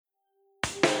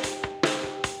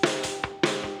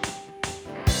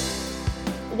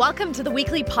Welcome to the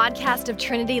weekly podcast of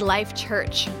Trinity Life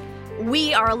Church.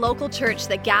 We are a local church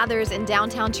that gathers in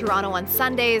downtown Toronto on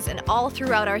Sundays and all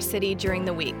throughout our city during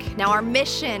the week. Now, our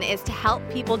mission is to help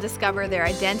people discover their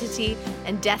identity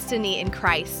and destiny in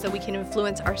Christ so we can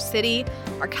influence our city,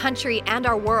 our country, and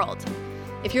our world.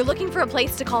 If you're looking for a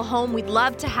place to call home, we'd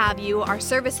love to have you. Our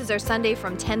services are Sunday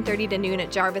from 10:30 to noon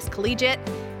at Jarvis Collegiate.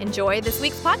 Enjoy this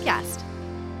week's podcast.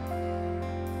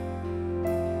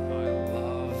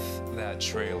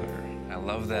 Trailer. I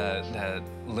love that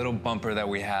little bumper that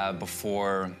we have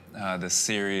before the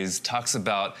series talks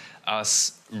about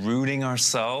us rooting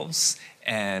ourselves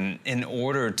and in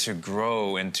order to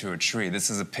grow into a tree. This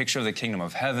is a picture of the kingdom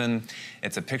of heaven.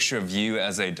 It's a picture of you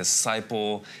as a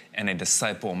disciple and a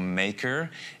disciple maker.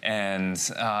 And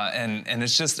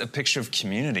it's just a picture of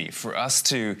community for us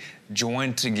to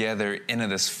join together into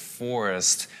this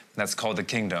forest that's called the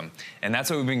kingdom. And that's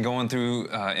what we've been going through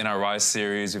in our Rise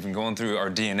series. We've been going through our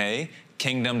DNA,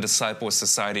 Kingdom, Disciple,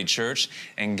 Society, Church.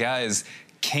 And guys,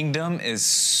 kingdom is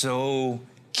so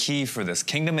key for this.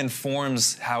 Kingdom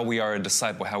informs how we are a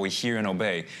disciple, how we hear and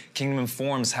obey. Kingdom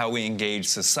informs how we engage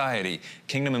society.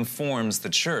 Kingdom informs the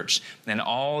church. And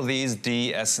all these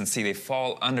D, S, and C, they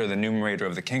fall under the numerator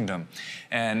of the kingdom.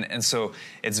 And so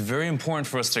it's very important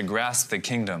for us to grasp the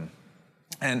kingdom.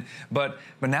 But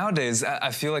nowadays,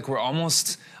 I feel like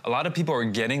a lot of people are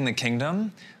getting the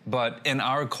kingdom, but in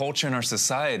our culture, in our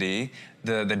society,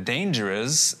 the danger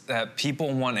is that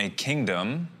people want a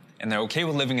kingdom, and they're okay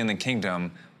with living in the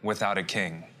kingdom without a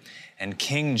king. And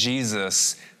King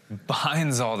Jesus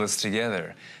binds all this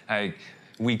together.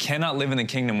 We cannot live in the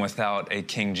kingdom without a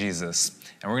King Jesus.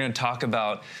 And we're going to talk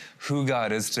about who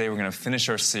God is today. We're going to finish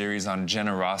our series on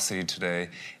generosity today.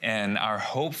 And our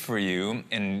hope for you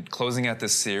in closing out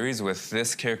this series with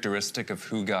this characteristic of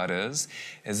who God is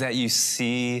that you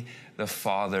see the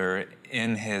Father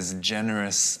in his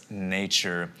generous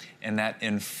nature, and that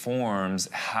informs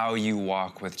how you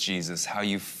walk with Jesus, how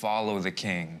you follow the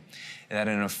King, and that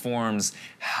it informs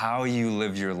how you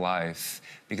live your life.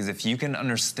 Because if you can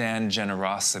understand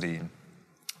generosity,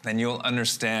 then you'll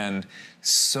understand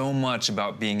so much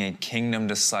about being a kingdom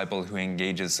disciple who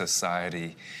engages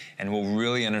society, and will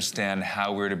really understand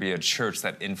how we're to be a church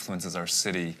that influences our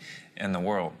city and the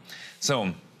world.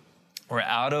 So we're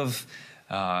out of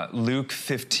Luke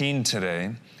 15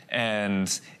 today,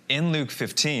 and in Luke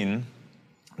 15,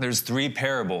 there's three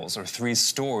parables or three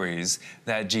stories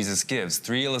that Jesus gives,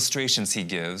 three illustrations he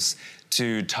gives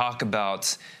to talk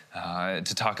about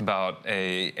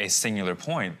a singular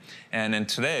point. And then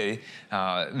today,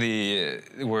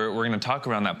 we're going to talk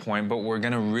around that point, but we're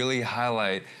going to really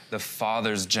highlight the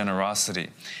Father's generosity.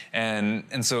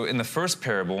 And so in the first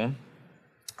parable,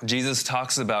 Jesus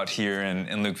talks about here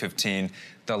in Luke 15,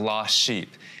 the lost sheep.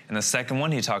 In the second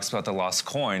one, he talks about the lost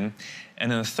coin.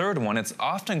 And in the third one, it's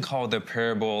often called the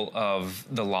parable of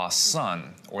the lost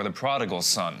son or the prodigal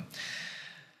son.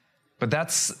 But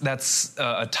that's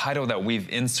a title that we've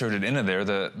inserted into there.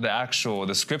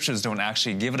 The scriptures don't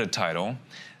actually give it a title.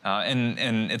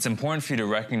 And it's important for you to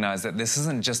recognize that this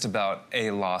isn't just about a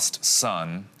lost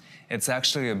son. It's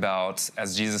actually about,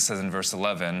 as Jesus says in verse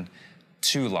 11,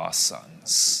 two lost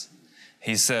sons.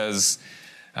 He says,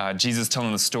 Jesus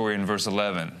telling the story in verse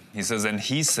 11, he says, and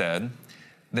he said,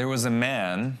 there was a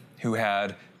man who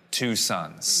had two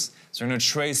sons. So we're going to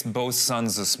trace both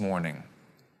sons this morning.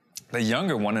 The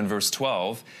younger one in verse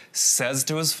 12 said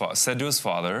to his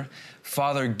father,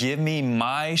 Father, give me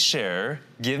my share,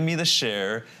 give me the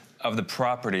share of the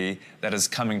property that is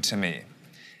coming to me.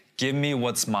 Give me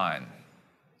what's mine.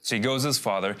 So he goes to his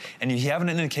father, and you have an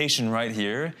indication right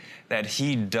here that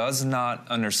he does not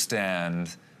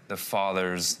understand the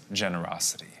father's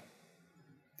generosity.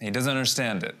 He doesn't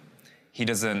understand it. He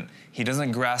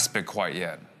doesn't grasp it quite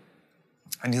yet.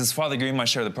 And he says, Father, give me my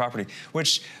share of the property,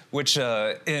 which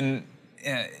I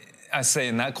say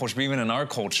in that culture, but even in our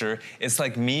culture, it's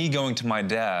like me going to my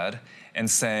dad and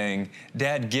saying,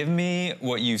 Dad, give me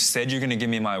what you said you're going to give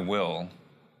me my will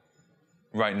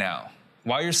right now.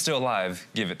 While you're still alive,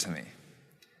 give it to me.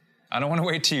 I don't want to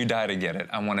wait till you die to get it.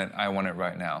 I want it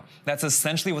right now. That's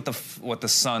essentially what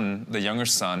the younger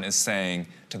son is saying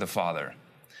to the father.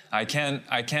 I can't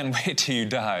wait till you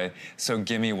die, so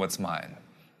give me what's mine.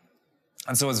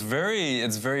 And so it's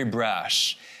very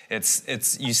brash.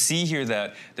 You see here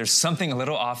that there's something a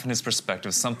little off in his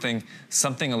perspective, something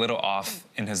a little off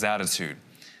in his attitude.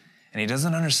 And he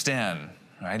doesn't understand,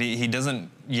 right? He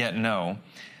doesn't yet know.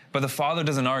 But the father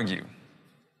doesn't argue.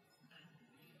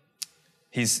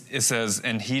 It says,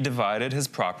 and he divided his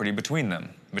property between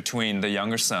them, between the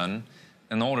younger son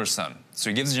and the older son. So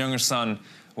he gives the younger son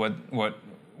what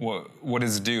what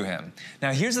is due him.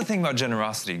 Now, here's the thing about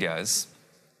generosity, guys.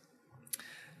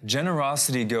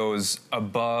 Generosity goes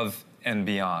above and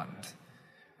beyond,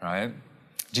 right?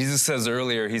 Jesus says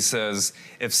earlier, he says,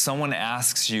 if someone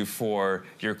asks you for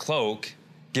your cloak,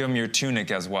 give them your tunic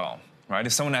as well, right?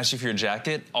 If someone asks you for your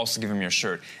jacket, also give them your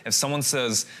shirt. If someone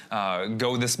says,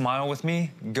 go this mile with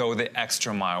me, go the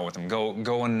extra mile with them.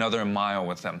 Go another mile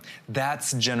with them.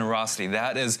 That's generosity.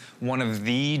 That is one of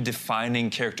the defining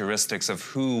characteristics of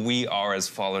who we are as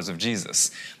followers of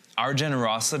Jesus. Our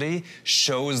generosity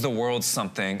shows the world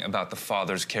something about the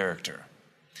Father's character.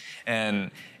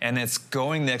 And it's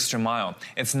going the extra mile.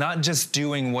 It's not just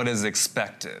doing what is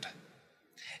expected.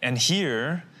 And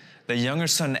here, the younger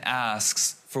son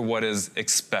asks for what is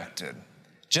expected,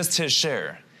 just his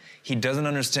share. He doesn't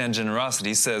understand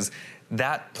generosity. He says,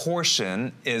 that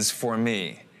portion is for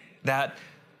me. That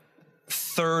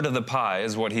third of the pie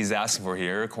is what he's asking for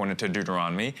here, according to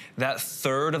Deuteronomy. That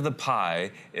third of the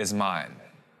pie is mine.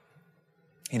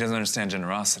 He doesn't understand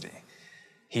generosity.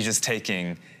 He just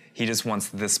wants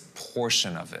this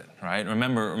portion of it, right?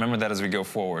 Remember that as we go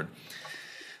forward.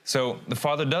 So the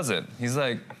father does it. He's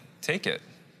like, take it.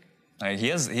 Like, he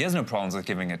has no problems with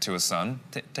giving it to his son.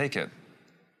 Take it.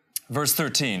 Verse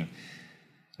 13,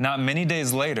 not many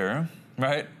days later,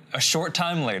 right? A short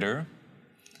time later,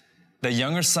 the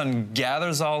younger son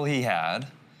gathers all he had,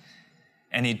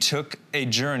 and he took a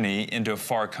journey into a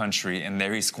far country, and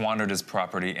there he squandered his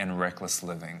property in reckless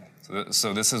living.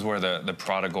 So this is where the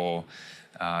prodigal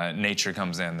nature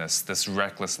comes in. This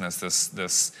recklessness,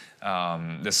 this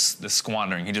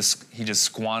squandering. He just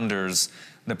squanders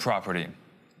the property,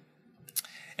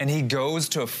 and he goes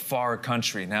to a far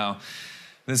country. Now,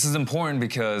 this is important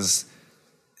because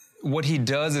what he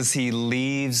does is he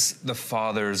leaves the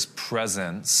father's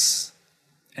presence,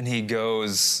 and he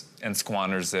goes and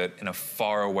squanders it in a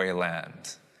faraway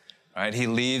land, right? He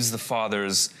leaves the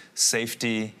father's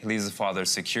safety, he leaves the father's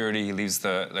security, he leaves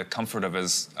the comfort of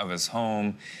his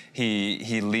home.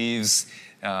 He leaves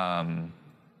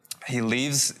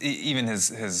even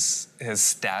his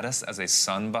status as a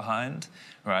son behind,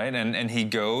 right? And he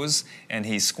goes and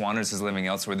he squanders his living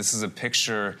elsewhere. This is a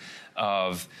picture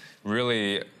of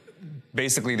really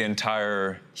basically the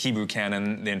entire Hebrew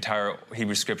canon, the entire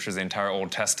Hebrew scriptures, the entire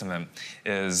Old Testament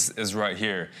is right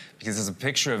here. Because it's a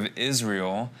picture of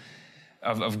Israel,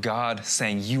 of God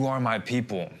saying, you are my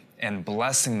people, and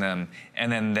blessing them,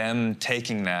 and then them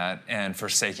taking that and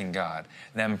forsaking God,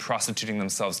 them prostituting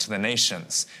themselves to the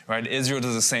nations, right? Israel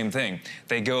does the same thing.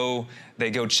 They go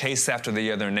chase after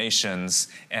the other nations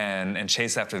and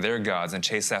chase after their gods and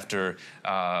chase after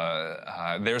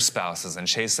their spouses and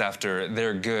chase after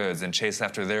their goods and chase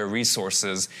after their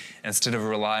resources instead of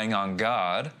relying on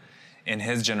God in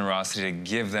his generosity to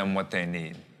give them what they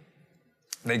need.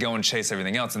 They go and chase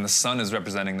everything else, and the son is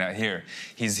representing that here.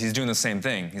 He's doing the same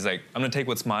thing. He's like, I'm going to take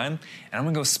what's mine, and I'm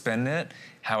going to go spend it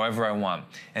however I want.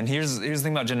 And here's the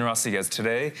thing about generosity, guys.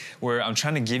 Today, where I'm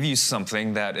trying to give you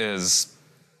something that is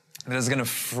going to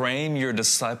frame your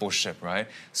discipleship, right?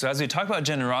 So as we talk about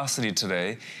generosity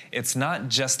today, it's not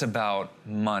just about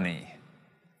money.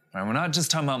 Right, we're not just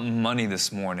talking about money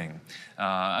this morning.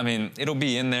 It'll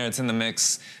be in there, it's in the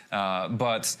mix,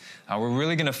 but we're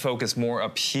really going to focus more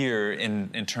up here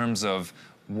in terms of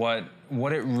what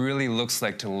it really looks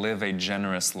like to live a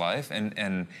generous life,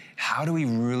 and how do we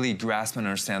really grasp and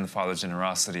understand the Father's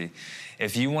generosity.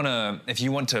 If you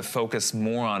want to focus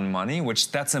more on money,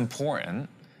 which that's important,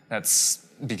 that's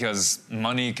because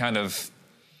money kind of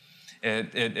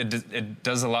It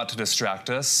does a lot to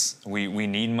distract us. We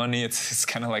need money. It's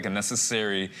kind of like a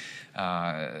necessary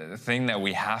thing that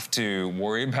we have to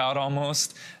worry about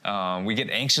almost. We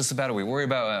get anxious about it. We worry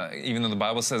about even though the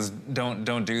Bible says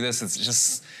don't do this. It's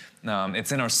just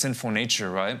it's in our sinful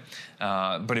nature, right?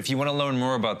 But if you want to learn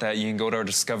more about that, you can go to our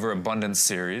Discover Abundance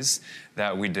series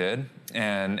that we did,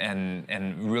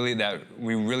 and really that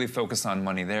we really focus on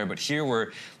money there. But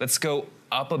here let's go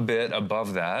up a bit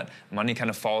above that. Money kind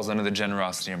of falls under the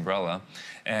generosity umbrella.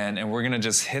 And we're going to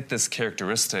just hit this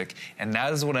characteristic. And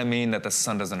that is what I mean that the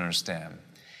son doesn't understand.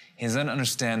 He doesn't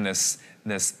understand this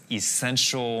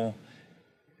essential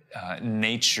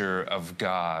nature of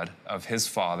God, of his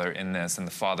Father in this, and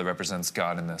the Father represents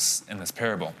God in this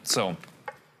parable. So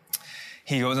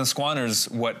he goes and squanders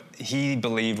what he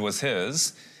believed was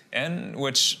his, and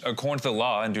which, according to the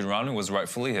law in Deuteronomy, was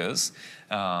rightfully his.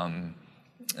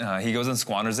 He goes and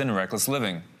squanders it in reckless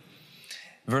living.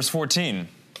 Verse 14,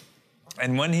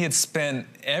 and when he had spent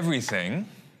everything,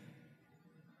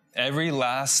 every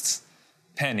last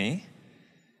penny,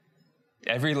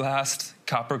 every last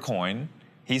copper coin,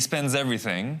 he spends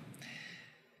everything,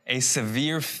 a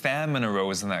severe famine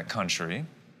arose in that country,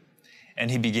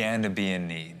 and he began to be in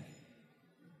need.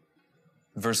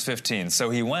 Verse 15, so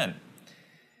he went,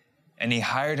 and he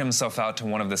hired himself out to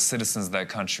one of the citizens of that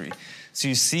country. So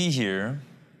you see here,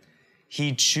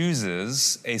 he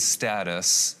chooses a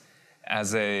status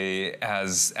as a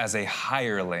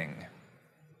hireling,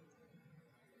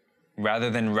 rather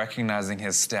than recognizing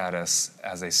his status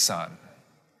as a son.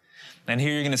 And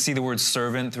here you're going to see the word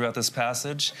servant throughout this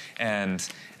passage, and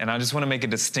I just want to make a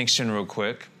distinction real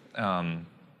quick,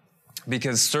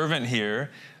 because servant here,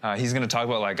 he's going to talk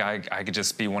about, like, I could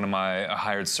just be a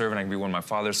hired servant, I could be one of my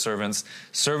father's servants.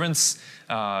 Servants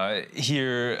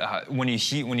here, when you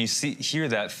hear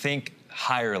that, think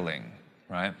hireling,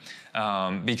 right?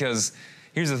 Because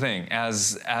here's the thing,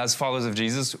 as followers of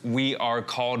Jesus, we are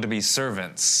called to be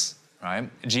servants, right?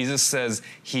 Jesus says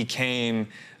he came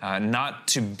not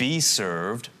to be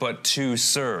served, but to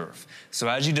serve. So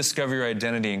as you discover your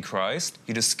identity in Christ,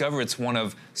 you discover it's one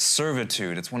of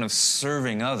servitude. It's one of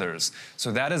serving others.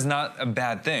 So that is not a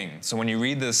bad thing. So when you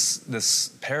read this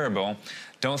parable,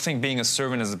 don't think being a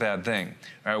servant is a bad thing.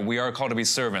 Right? We are called to be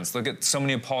servants. Look at so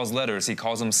many of Paul's letters. He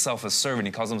calls himself a servant.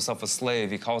 He calls himself a slave.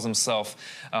 He calls himself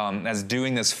as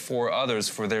doing this for others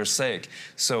for their sake.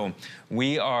 So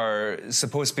we are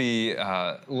supposed to be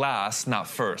last, not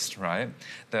first, right?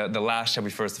 The last shall be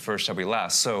first, the first shall be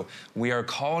last. So we are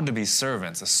called to be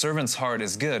servants. A servant's heart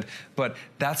is good, but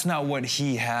that's not what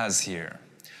he has here.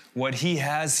 What he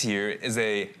has here is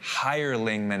a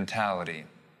hireling mentality.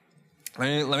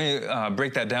 Let me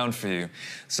break that down for you.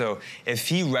 So if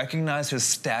he recognized his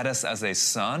status as a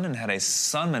son and had a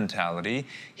son mentality,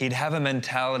 he'd have a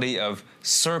mentality of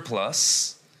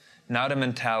surplus, not a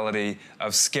mentality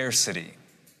of scarcity.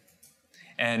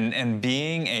 And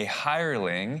being a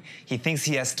hireling, he thinks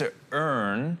he has to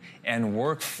earn and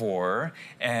work for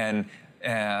and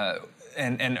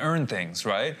earn things,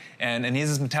 right? And he has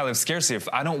this mentality of scarcity. If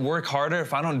I don't work harder,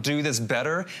 if I don't do this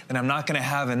better, then I'm not going to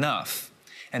have enough.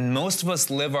 And most of us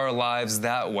live our lives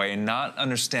that way, not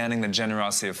understanding the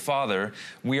generosity of Father.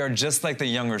 We are just like the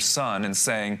younger son and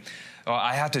saying, oh,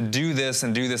 I have to do this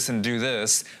and do this and do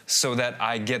this so that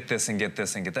I get this and get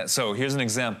this and get that. So here's an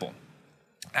example.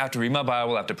 I have to read my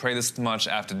Bible, I have to pray this much,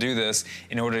 I have to do this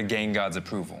in order to gain God's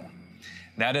approval.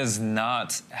 That is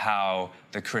not how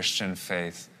the Christian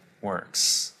faith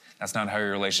works. That's not how your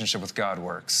relationship with God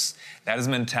works. That is a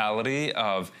mentality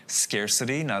of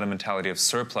scarcity, not a mentality of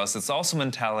surplus. It's also a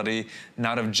mentality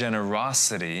not of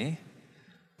generosity,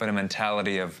 but a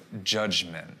mentality of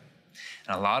judgment.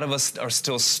 And a lot of us are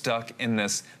still stuck in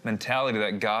this mentality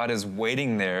that God is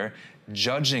waiting there,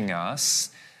 judging us,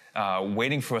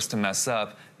 waiting for us to mess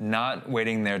up, not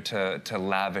waiting there to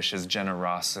lavish his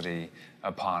generosity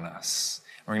upon us.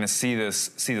 We're going to see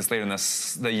this later.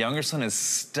 The younger son is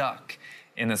stuck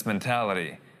in this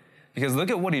mentality. Because look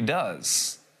at what he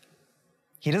does.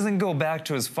 He doesn't go back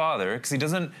to his father because he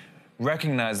doesn't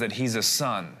recognize that he's a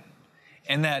son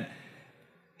and that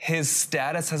his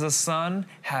status as a son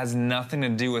has nothing to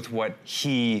do with what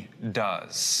he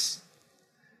does.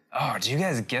 Oh, do you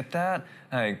guys get that?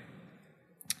 Like,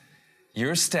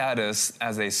 your status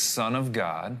as a son of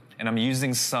God, and I'm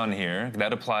using son here,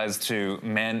 that applies to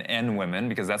men and women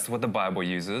because that's what the Bible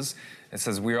uses. It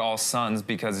says we're all sons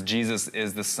because Jesus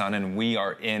is the Son and we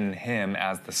are in him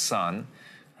as the Son,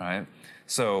 right?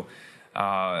 So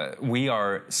we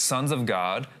are sons of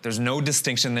God. There's no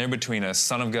distinction there between a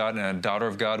son of God and a daughter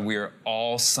of God. We are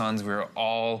all sons. We are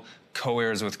all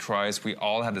co-heirs with Christ. We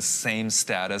all have the same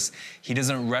status. He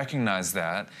doesn't recognize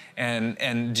that.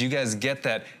 And do you guys get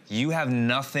that? You have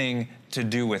nothing to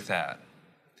do with that.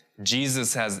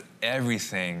 Jesus has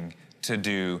everything to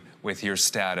do with your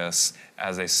status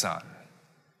as a son.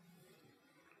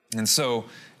 And so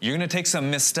you're going to take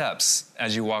some missteps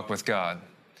as you walk with God.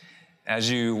 As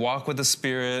you walk with the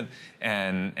Spirit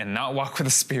and not walk with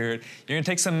the Spirit, you're going to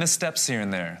take some missteps here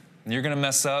and there. You're going to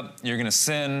mess up. You're going to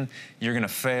sin. You're going to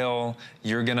fail.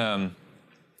 You're going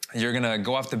to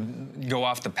go off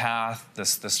the path, the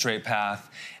straight path.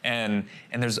 And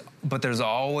there's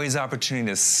always opportunity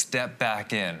to step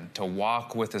back in, to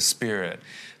walk with the Spirit.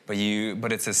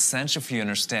 But it's essential for you to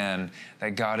understand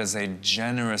that God is a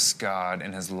generous God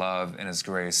in his love, in his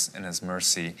grace, in his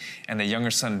mercy. And the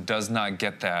younger son does not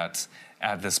get that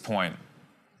at this point.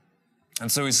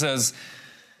 And so he says,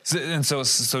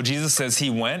 so Jesus says he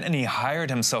went and he hired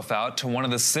himself out to one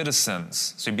of the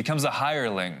citizens. So he becomes a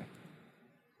hireling.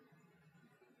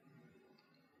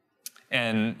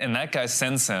 And that guy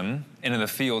sends him into the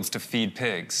fields to feed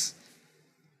pigs.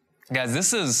 Guys,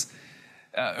 this is...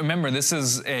 remember, this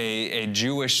is a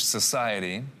Jewish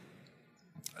society.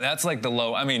 That's like the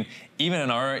low. I mean, even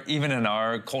in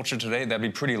our culture today, that'd be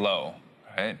pretty low,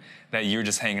 right? That you're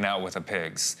just hanging out with the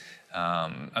pigs.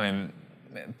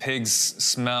 Pigs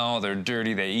smell, they're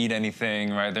dirty, they eat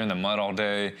anything, right? They're in the mud all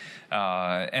day.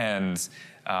 But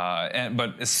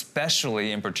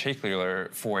especially in particular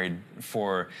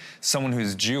for someone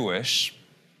who's Jewish,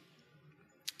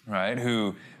 right?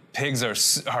 Who pigs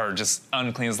are just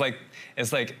unclean.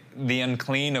 It's like the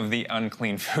unclean of the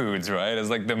unclean foods, right? It's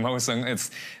like the most. It's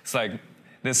like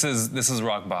this is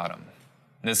rock bottom.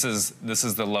 This is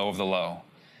the low of the low.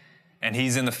 And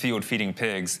he's in the field feeding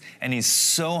pigs, and he's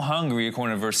so hungry,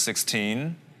 according to verse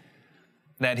 16,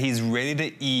 that he's ready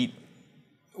to eat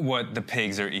what the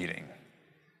pigs are eating.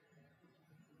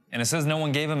 And it says no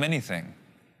one gave him anything.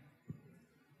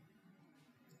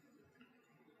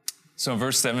 So in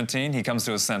verse 17, he comes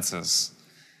to his senses.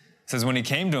 It says, when he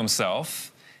came to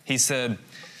himself, he said,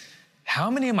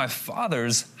 how many of my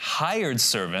father's hired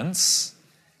servants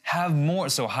have more,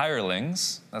 so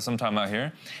hirelings, that's what I'm talking about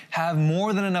here, have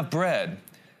more than enough bread,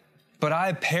 but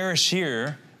I perish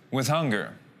here with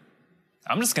hunger.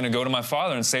 I'm just going to go to my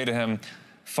father and say to him,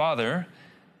 Father,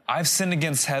 I've sinned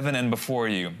against heaven and before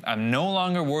you. I'm no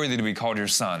longer worthy to be called your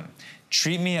son.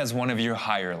 Treat me as one of your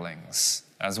hirelings,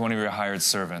 as one of your hired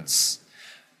servants.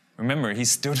 Remember, he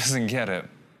still doesn't get it.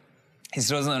 He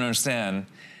still doesn't understand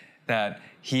that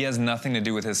he has nothing to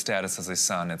do with his status as a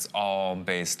son. It's all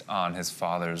based on his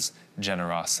father's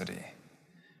generosity,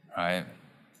 right?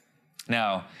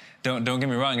 Now, don't get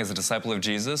me wrong, as a disciple of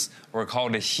Jesus, we're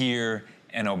called to hear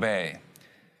and obey.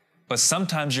 But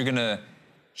sometimes you're going to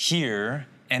hear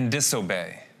and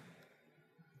disobey.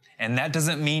 And that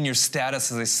doesn't mean your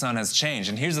status as a son has changed.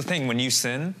 And here's the thing, when you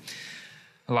sin,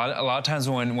 a lot of times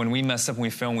when we mess up, when we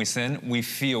fail, and we sin, we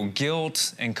feel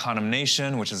guilt and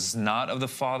condemnation, which is not of the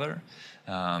Father.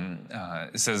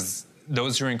 It says,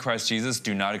 those who are in Christ Jesus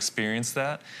do not experience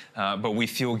that, but we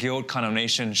feel guilt,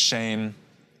 condemnation, shame,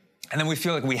 and then we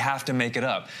feel like we have to make it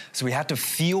up. So we have to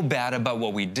feel bad about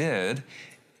what we did,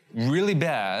 really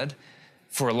bad,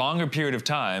 for a longer period of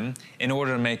time in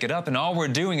order to make it up. And all we're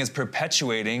doing is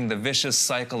perpetuating the vicious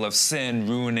cycle of sin,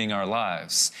 ruining our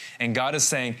lives. And God is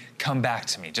saying, come back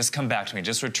to me, just come back to me,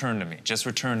 just return to me, just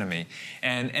return to me.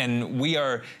 And we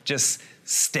are just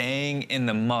staying in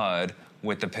the mud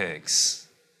with the pigs.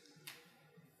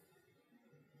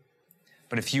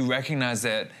 But if you recognize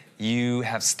that you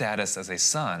have status as a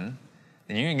son,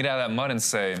 then you're gonna get out of that mud and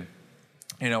say,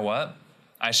 you know what?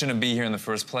 I shouldn't be here in the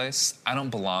first place. I don't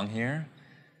belong here.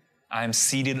 I'm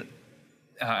seated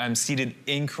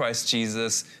in Christ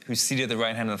Jesus, who's seated at the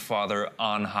right hand of the Father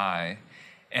on high,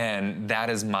 and that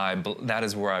is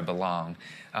where I belong.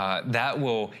 That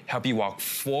will help you walk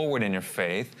forward in your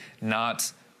faith,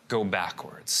 not go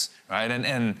backwards, right?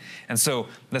 And so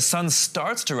the son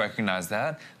starts to recognize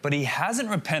that, but he hasn't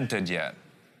repented yet.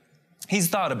 He's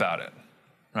thought about it,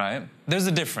 right? There's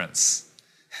a difference.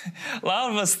 A lot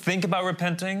of us think about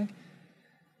repenting,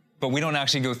 but we don't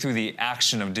actually go through the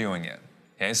action of doing it.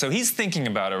 Okay, so he's thinking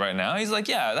about it right now. He's like,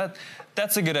 yeah,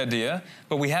 that's a good idea,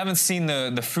 but we haven't seen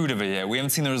the fruit of it yet. We haven't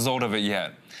seen the result of it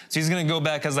yet. So he's going to go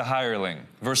back as a hireling.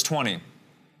 Verse 20,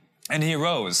 and he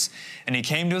arose, and he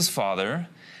came to his father,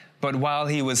 but while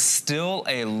he was still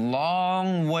a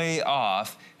long way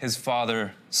off, his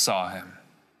father saw him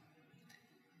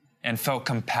and felt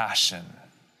compassion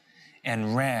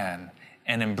and ran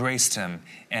and embraced him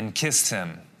and kissed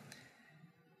him.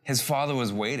 His father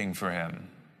was waiting for him.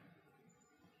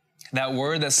 That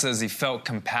word that says he felt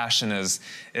compassion is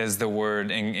the word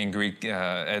in Greek.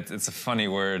 It's a funny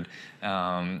word.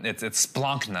 It's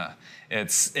splankna.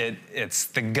 It's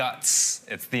the guts.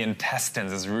 It's the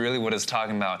intestines is really what it's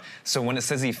talking about. So when it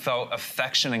says he felt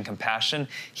affection and compassion,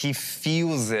 he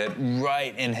feels it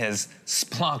right in his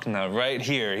splankna, right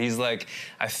here. He's like,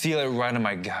 I feel it right in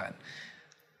my gut.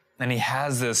 And he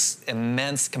has this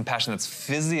immense compassion that's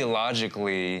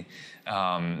physiologically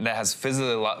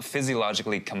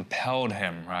compelled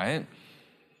him, right?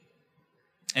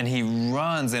 And he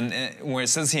runs, and where it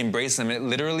says he embraced him, it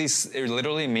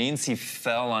literally means he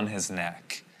fell on his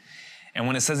neck. And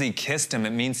when it says he kissed him,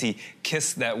 it means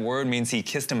that word means he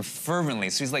kissed him fervently.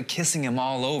 So he's like kissing him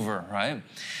all over, right?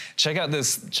 Check out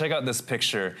this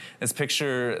picture. This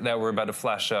picture that we're about to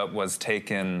flash up was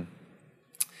taken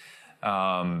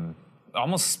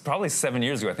almost probably 7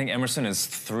 years ago. I think Emerson is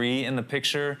 3 in the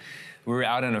picture. We were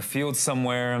out in a field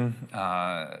somewhere.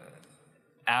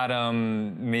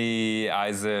 Adam, me,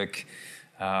 Isaac,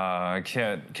 I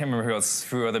can't remember who else.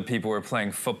 3 other people were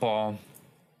playing football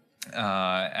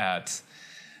at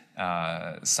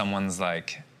someone's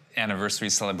like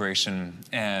anniversary celebration,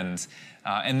 and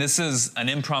this is an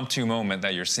impromptu moment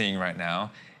that you're seeing right now.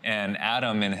 And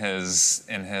Adam, in his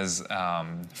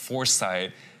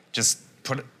foresight, just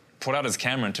pulled out his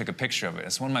camera and took a picture of it.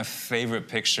 It's one of my favorite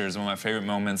pictures, one of my favorite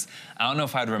moments. I don't know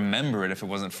if I'd remember it if it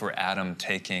wasn't for Adam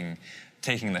taking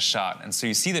the shot. And so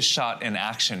you see the shot in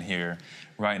action here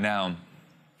right now.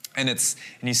 And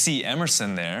you see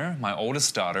Emerson there, my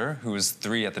oldest daughter, who was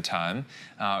 3 at the time,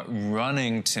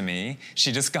 running to me.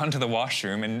 She just gone to the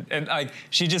washroom, and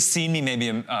she just seen me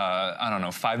maybe,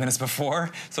 5 minutes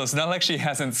before. So it's not like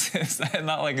it's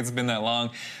not like it's been that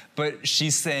long. But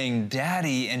she's saying,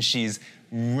 "Daddy," and she's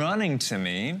running to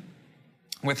me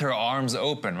with her arms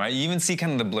open, right? You even see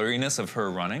kind of the blurriness of her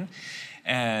running.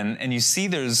 And you see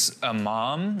there's a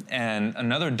mom and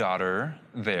another daughter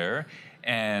there.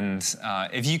 And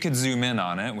if you could zoom in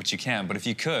on it, which you can't, but if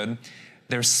you could,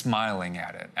 they're smiling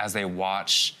at it as they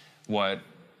watch what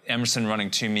Emerson running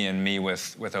to me and me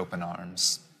with open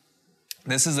arms.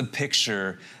 This is a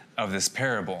picture of this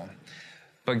parable.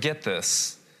 But get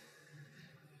this.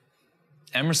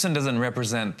 Emerson doesn't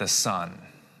represent the son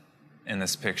in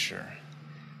this picture.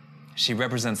 She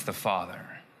represents the Father.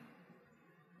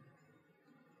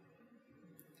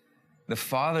 The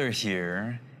Father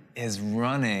here is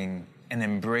running and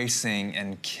embracing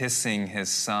and kissing his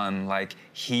son like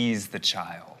he's the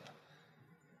child.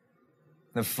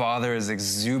 The Father is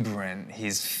exuberant.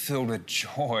 He's filled with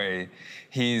joy.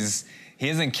 He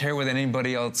doesn't care what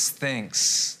anybody else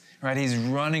thinks, right? He's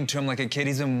running to him like a kid.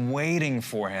 He's been waiting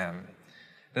for him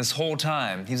this whole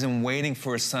time. He's been waiting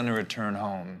for his son to return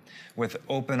home with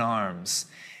open arms.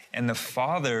 And the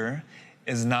Father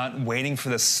is not waiting for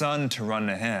the son to run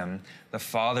to him. The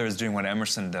Father is doing what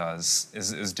Emerson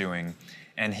is doing,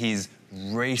 and he's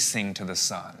racing to the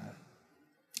son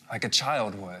like a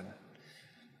child would.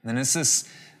 And it's this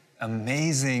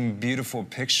amazing, beautiful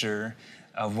picture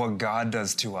of what God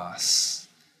does to us.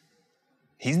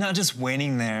 He's not just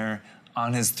waiting there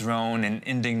on his throne in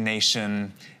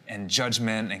indignation and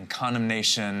judgment and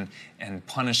condemnation and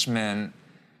punishment.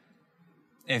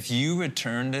 If you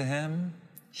return to him,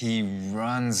 he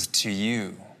runs to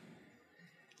you.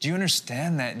 Do you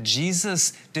understand that?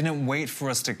 Jesus didn't wait for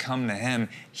us to come to him.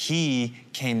 He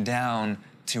came down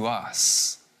to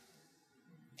us.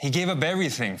 He gave up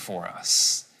everything for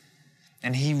us.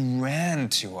 And he ran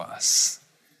to us.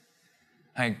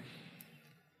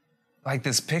 Like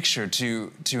this picture,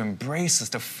 to embrace us,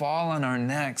 to fall on our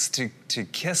necks, to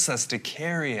kiss us, to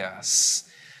carry us.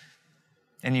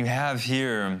 And you have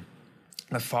here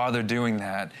the Father doing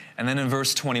that. And then in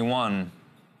verse 21,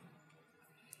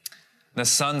 the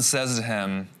Son says to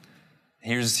him,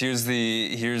 here's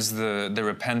the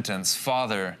repentance.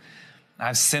 "Father,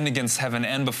 I've sinned against heaven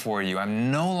and before you. I'm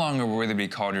no longer worthy to be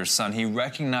called your son." He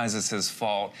recognizes his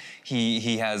fault.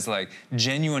 He has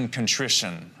genuine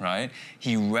contrition, right?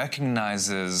 He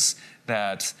recognizes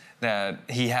that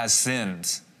he has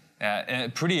sinned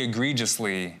pretty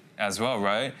egregiously as well,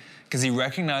 right? Because he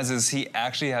recognizes he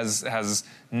actually has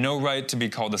no right to be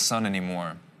called a son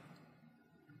anymore.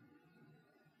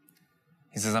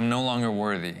 He says, "I'm no longer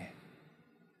worthy."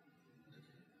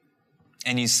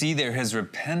 And you see there his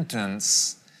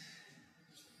repentance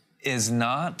is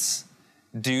not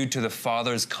due to the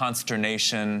Father's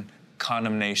consternation,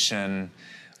 condemnation,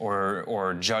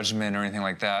 or judgment or anything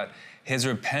like that. His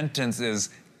repentance is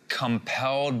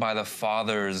compelled by the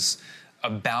Father's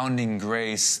abounding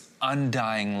grace,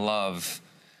 undying love,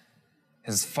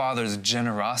 his Father's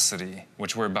generosity,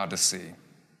 which we're about to see.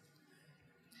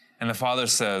 And the Father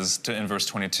says in verse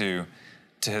 22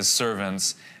 to his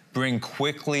servants, "Bring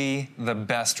quickly the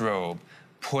best robe,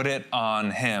 put it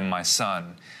on him, my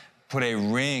son. Put a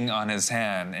ring on his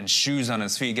hand and shoes on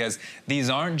his feet." Guys, these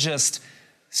aren't just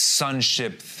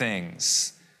sonship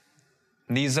things.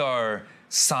 These are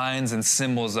signs and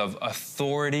symbols of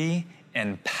authority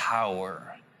and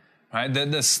power, right?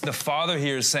 The Father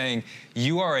here is saying,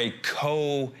 you are a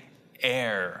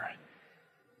co-heir.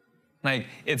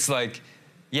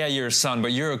 Yeah, you're a son,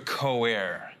 but you're a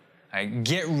co-heir.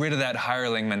 Get rid of that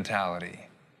hireling mentality.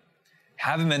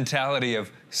 Have a mentality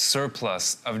of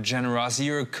surplus, of generosity.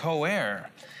 You're a co-heir.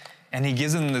 And he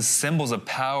gives them the symbols of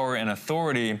power and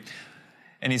authority.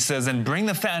 And he says, "And bring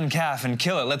the fattened calf and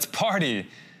kill it. Let's party.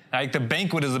 The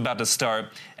banquet is about to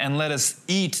start. And let us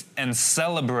eat and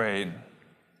celebrate."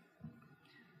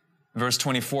 Verse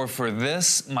 24, "For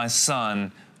this my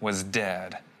son was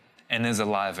dead and is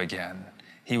alive again.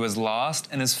 He was lost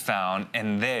and is found,"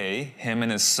 and they, him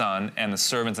and his son and the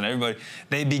servants and everybody,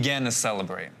 they began to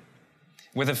celebrate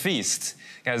with a feast.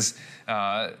 Guys,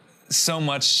 so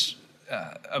much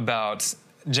about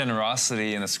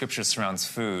generosity in the scripture surrounds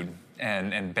food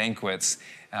and banquets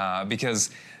because,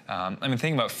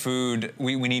 thinking about food,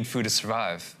 we need food to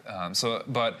survive.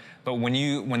 But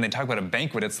when they talk about a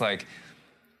banquet, it's like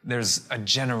there's a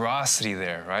generosity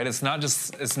there, right? It's not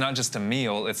just a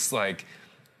meal. It's like,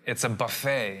 it's a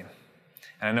buffet.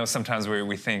 And I know sometimes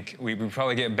we think, we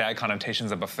probably get bad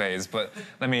connotations of buffets, but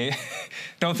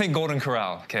don't think Golden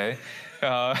Corral, okay?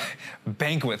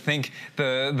 Banquet, think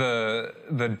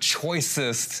the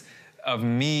choicest of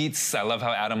meats. I love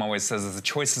how Adam always says this, the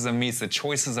choicest of meats, the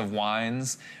choicest of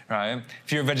wines, right?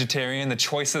 If you're a vegetarian, the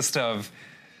choicest of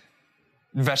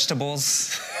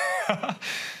vegetables.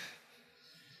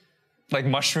 Like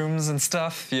mushrooms and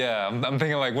stuff. Yeah, I'm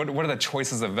thinking like, what are the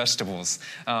choices of vegetables?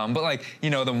 But like,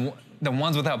 the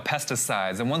ones without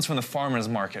pesticides, the ones from the farmer's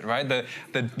market, right?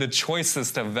 The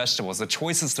choicest of vegetables, the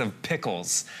choicest of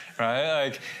pickles, right?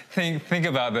 Like, think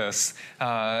about this.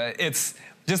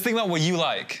 Just think about what you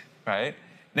like, right?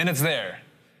 Then it's there,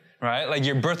 right? Like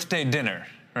your birthday dinner,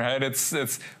 right?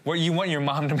 It's what you want your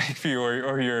mom to make for you,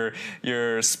 or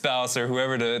your spouse or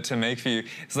whoever to make for you.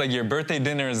 It's like your birthday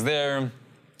dinner is there.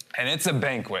 And it's a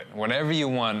banquet. Whatever you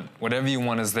want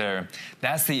is there.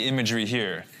 That's the imagery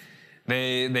here.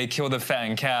 They kill the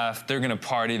fattened calf. They're going to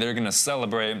party. They're going to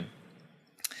celebrate.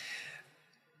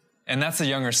 And that's the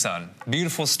younger son.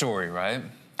 Beautiful story, right?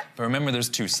 But remember, there's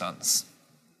two sons.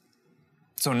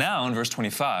 So now in verse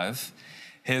 25,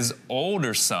 his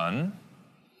older son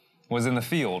was in the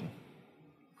field.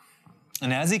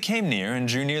 And as he came near and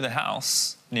drew near to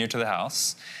the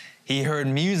house, he heard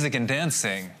music and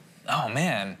dancing. Oh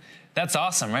man, that's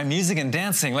awesome, right? Music and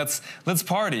dancing, let's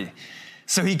party.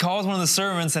 So he calls one of the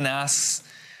servants and asks,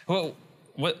 well,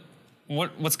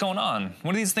 what's going on?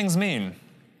 What do these things mean?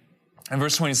 In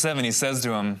verse 27,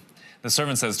 the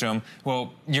servant says to him,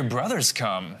 well, your brother's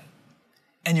come,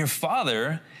 and your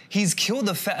father, he's killed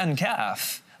the fattened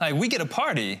calf. Like, we get a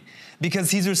party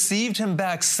because he's received him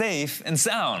back safe and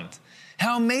sound.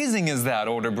 How amazing is that,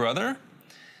 older brother?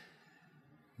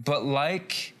 But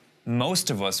like most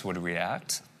of us would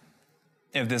react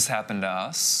if this happened to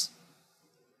us,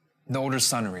 the older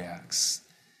son reacts.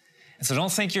 And so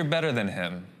don't think you're better than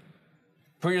him.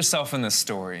 Put yourself in this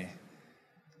story.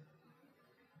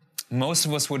 Most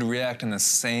of us would react in the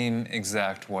same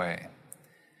exact way.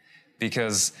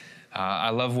 Because I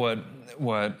love what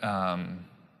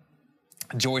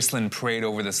Joycelyn prayed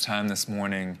over this time this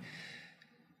morning.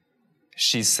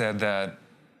 She said that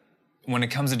when it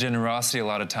comes to generosity, a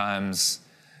lot of times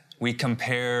we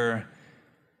compare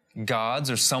God's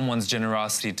or someone's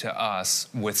generosity to us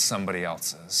with somebody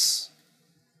else's.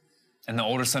 And the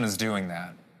older son is doing that.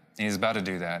 And he's about to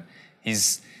do that.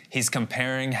 He's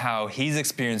comparing how he's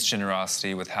experienced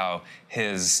generosity with how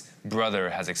his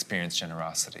brother has experienced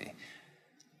generosity.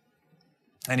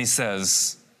 And it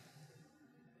says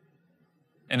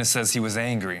he was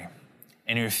angry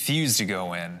and he refused to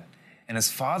go in. And his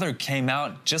father came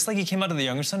out, just like he came out to the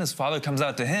younger son, his father comes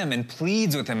out to him and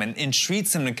pleads with him and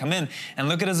entreats him to come in. And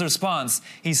look at his response.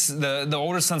 The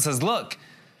older son says, look,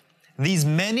 these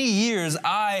many years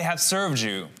I have served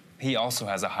you. He also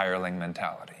has a hireling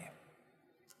mentality.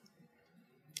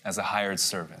 As a hired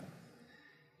servant.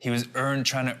 He was trying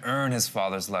to earn his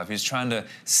father's love. He was trying to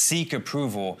seek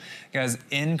approval. Guys,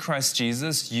 in Christ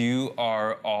Jesus, you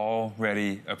are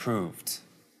already approved.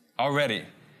 Already.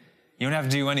 You don't have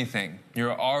to do anything.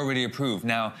 You're already approved.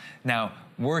 Now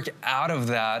work out of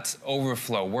that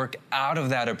overflow. Work out of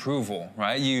that approval,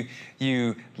 right?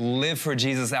 You live for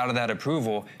Jesus out of that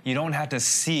approval. You don't have to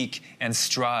seek and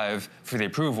strive for the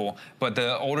approval, but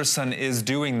the older son is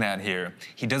doing that here.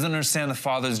 He doesn't understand the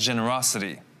father's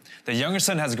generosity. The younger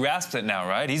son has grasped it now,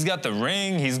 right? He's got the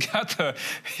ring, he's got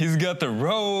the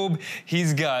robe,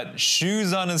 he's got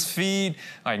shoes on his feet,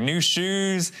 like new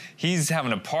shoes. He's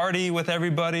having a party with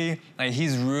everybody. Like,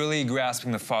 he's really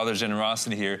grasping the father's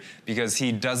generosity here because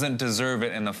he doesn't deserve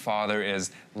it and the father is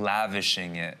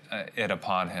lavishing it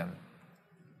upon him.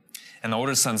 And the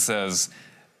older son says,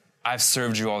 I've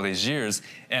served you all these years.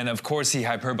 And of course he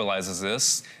hyperbolizes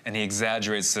this and he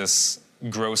exaggerates this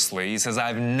grossly. He says,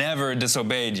 I've never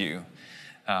disobeyed you.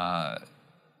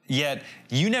 Yet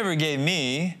you never gave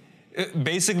me,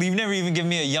 basically you've never even given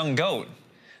me a young goat.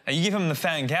 Now, you give him the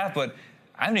fattened calf, but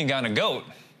I haven't even gotten a goat.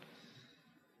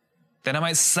 Then I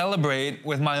might celebrate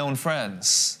with my own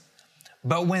friends.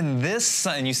 But when this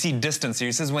son, and you see distance here,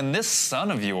 he says, when this son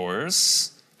of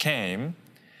yours came,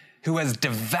 who has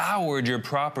devoured your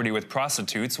property with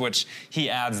prostitutes, which he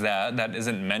adds that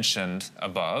isn't mentioned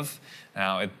above.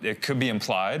 Now, it could be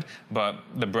implied, but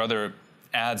the brother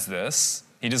adds this.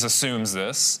 He just assumes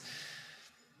this.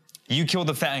 You killed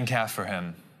the fattened calf for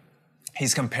him.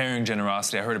 He's comparing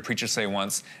generosity. I heard a preacher say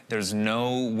once, there's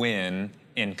no win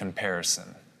in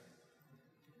comparison.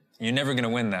 You're never going to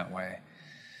win that way.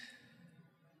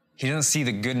 He doesn't see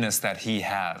the goodness that he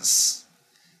has.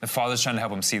 The father's trying to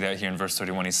help him see that here in verse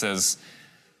 31. He says,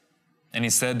 and he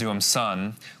said to him,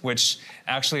 son, which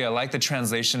actually I like the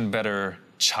translation better,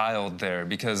 child there,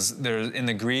 because in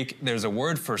the Greek, there's a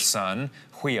word for son,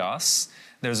 huios.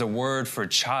 There's a word for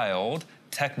child,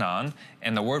 teknon,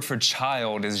 and the word for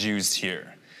child is used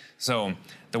here. So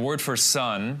the word for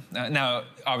son, now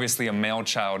obviously a male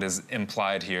child is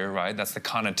implied here, right? That's the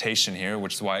connotation here,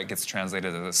 which is why it gets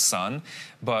translated as son.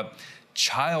 But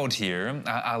child here,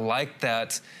 I like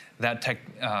that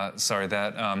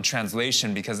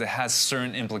translation because it has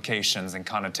certain implications and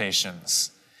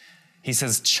connotations. He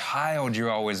says, child, you're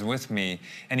always with me.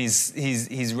 And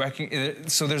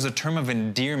so there's a term of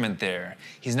endearment there.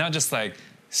 He's not just like,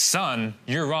 son,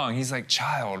 you're wrong. He's like,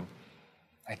 child,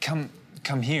 come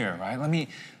here, right? Let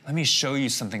me show you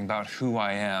something about who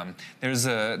I am. There's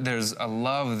a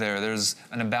love there. There's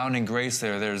an abounding grace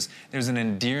there. There's an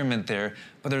endearment there.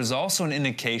 But there's also an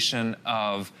indication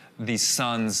of the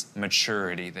son's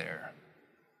maturity there.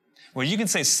 Well, you can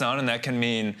say son, and that can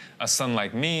mean a son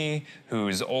like me,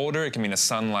 who's older. It can mean a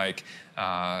son like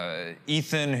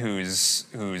Ethan,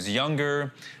 who's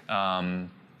younger. Right?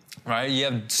 You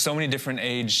have so many different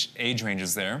age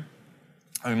ranges there.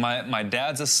 I mean, my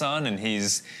dad's a son, and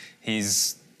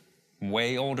he's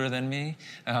way older than me.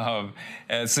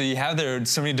 And so you have there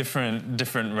so many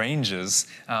different ranges.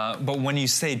 But when you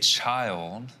say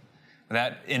child,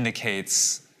 that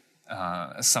indicates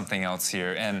something else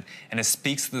here, and it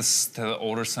speaks to the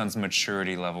older son's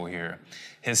maturity level here,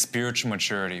 his spiritual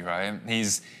maturity. Right?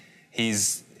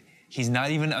 He's not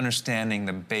even understanding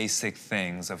the basic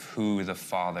things of who the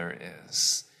Father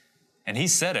is. And he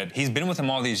said it. He's been with him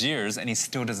all these years, and he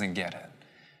still doesn't get it.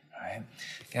 Right?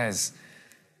 Guys,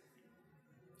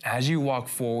 as you walk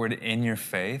forward in your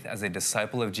faith as a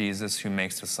disciple of Jesus who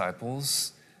makes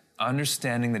disciples,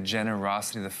 understanding the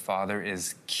generosity of the Father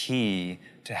is key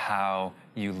to how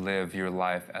you live your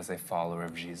life as a follower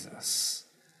of Jesus.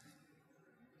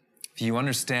 If you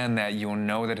understand that, you'll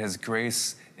know that his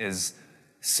grace is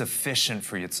sufficient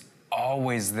for you. It's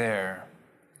always there.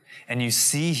 And you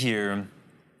see here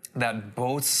that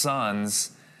both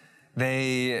sons,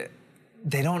 they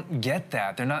don't get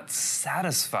that. They're not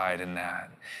satisfied in that.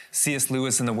 C.S.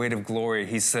 Lewis in The Weight of Glory,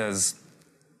 he says,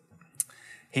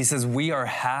 we are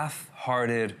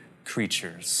half-hearted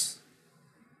creatures.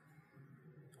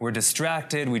 We're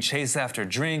distracted. We chase after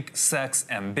drink, sex,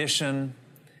 ambition.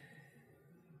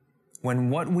 When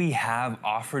what we have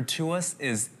offered to us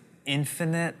is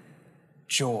infinite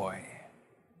joy.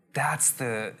 That's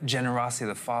the generosity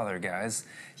of the Father, guys.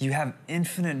 You have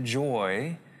infinite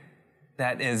joy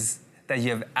that you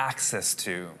have access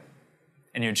to.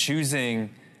 And you're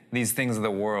choosing these things of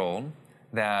the world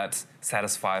that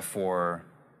satisfy for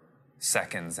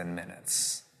seconds and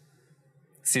minutes.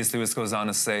 C.S. Lewis goes on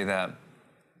to say that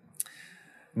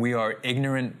we are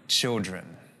ignorant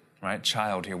children, right?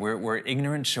 Child here. We're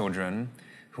ignorant children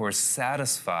who are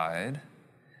satisfied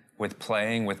with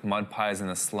playing with mud pies in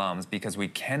the slums because we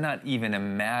cannot even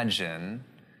imagine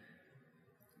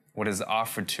what is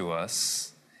offered to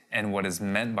us and what is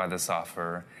meant by this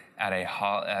offer at a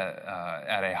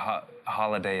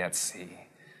holiday at sea.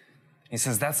 He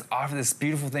says, this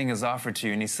beautiful thing is offered to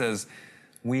you. And he says,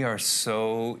 we are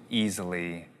so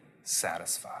easily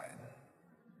satisfied.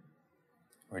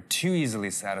 We're too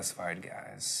easily satisfied,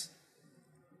 guys,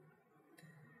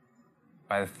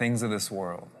 by the things of this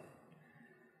world.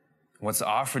 What's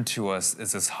offered to us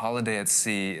is this holiday at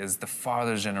sea, is the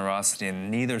Father's generosity, and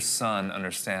neither son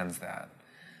understands that.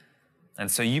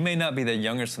 And so you may not be the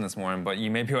younger son this morning, but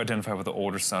you may be identified with the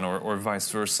older son or vice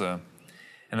versa.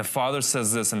 And the Father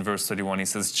says this in verse 31. He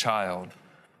says, child,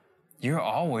 you're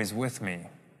always with me,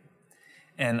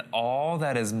 and all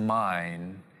that is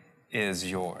mine is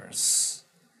yours.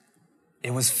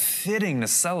 It was fitting to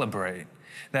celebrate.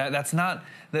 That's not,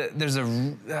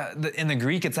 in the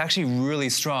Greek, it's actually really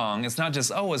strong. It's not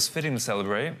just, it's fitting to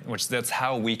celebrate, which that's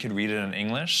how we could read it in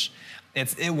English.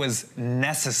 It was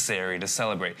necessary to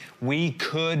celebrate. We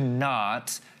could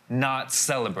not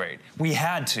celebrate. We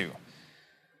had to.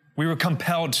 We were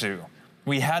compelled to.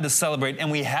 We had to celebrate,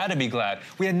 and we had to be glad.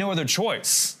 We had no other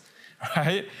choice,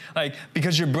 right?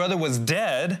 Because your brother was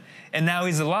dead, and now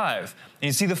he's alive. And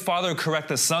you see the Father correct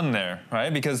the son there,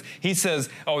 right? Because he says,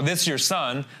 this your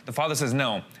son. The Father says,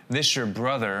 no, this your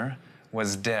brother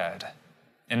was dead,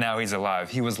 and now he's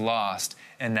alive. He was lost,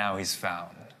 and now he's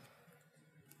found.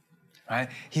 Right?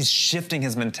 He's shifting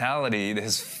his mentality,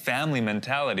 his family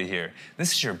mentality here.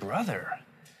 This is your brother.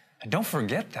 And don't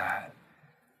forget that.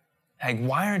 Like,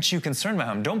 why aren't you concerned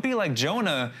about him? Don't be like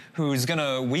Jonah, who's going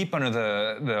to weep under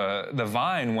the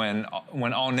vine when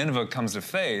all Nineveh comes to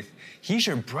faith. He's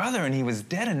your brother, and he was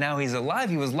dead, and now he's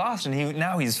alive. He was lost, and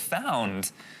now he's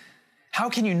found. How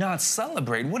can you not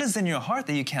celebrate? What is in your heart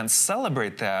that you can't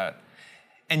celebrate that?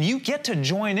 And you get to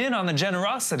join in on the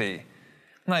generosity.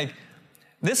 Like,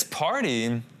 this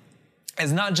party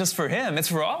is not just for him. It's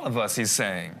for all of us, he's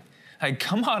saying. Like,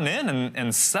 come on in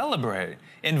and celebrate.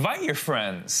 Invite your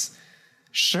friends.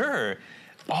 Sure,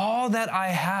 all that I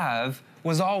have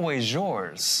was always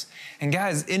yours. And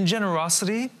guys, in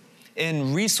generosity,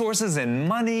 in resources and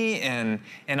money and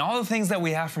all the things that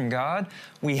we have from God,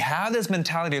 we have this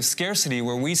mentality of scarcity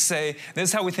where we say, this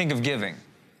is how we think of giving.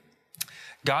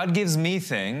 God gives me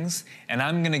things, and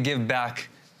I'm going to give back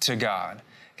to God.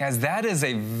 Guys, that is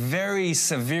a very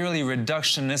severely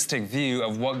reductionistic view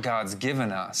of what God's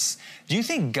given us. Do you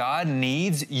think God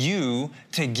needs you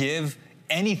to give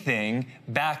anything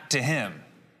back to him?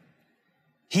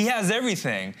 He has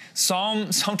everything. Psalm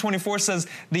 24 says,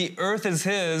 the earth is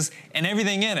his and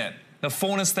everything in it, the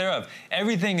fullness thereof.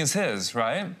 Everything is his,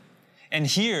 right? And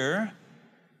here,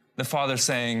 the Father's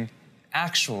saying,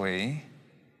 actually,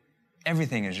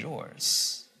 everything is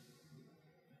yours.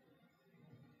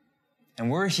 And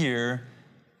we're here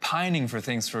pining for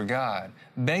things for God,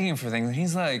 begging for things. And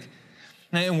he's like,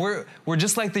 and we're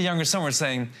just like the younger son. We're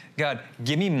saying, God,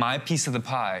 give me my piece of the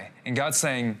pie. And God's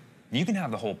saying, you can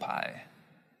have the whole pie.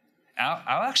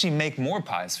 I'll actually make more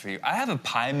pies for you. I have a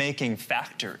pie-making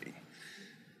factory.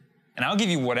 And I'll give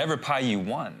you whatever pie you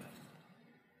want.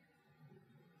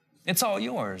 It's all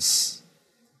yours.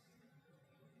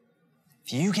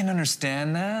 If you can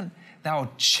understand that,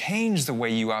 that'll change the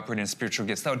way you operate in spiritual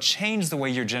gifts. That'll change the way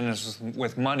you're generous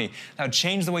with money. That'll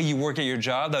change the way you work at your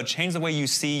job. That'll change the way you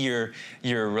see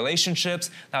your relationships.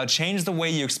 That'll change the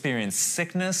way you experience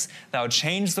sickness. That'll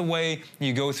change the way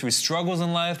you go through struggles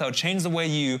in life. That'll change the way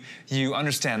you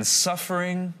understand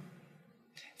suffering.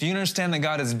 If you understand that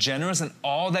God is generous and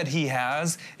all that he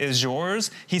has is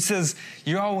yours, he says,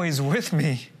 you're always with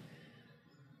me.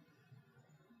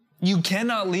 You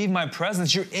cannot leave my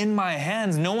presence. You're in my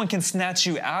hands. No one can snatch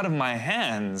you out of my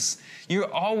hands.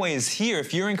 You're always here.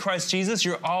 If you're in Christ Jesus,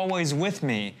 you're always with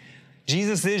me.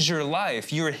 Jesus is your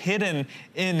life. You're hidden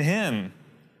in him.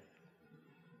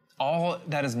 All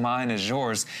that is mine is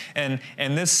yours. And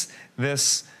this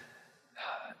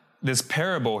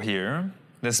parable here,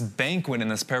 this banquet in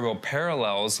this parable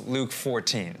parallels Luke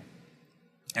 14.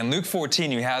 In Luke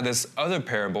 14, you have this other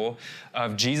parable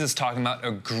of Jesus talking about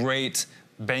a great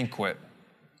banquet.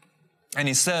 And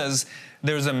he says,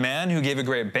 there's a man who gave a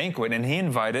great banquet, and he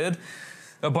invited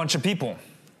a bunch of people.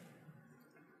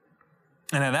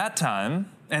 And at that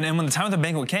time, and when the time of the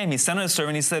banquet came, he sent out a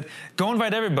servant, he said, go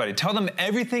invite everybody. Tell them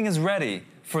everything is ready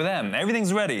for them.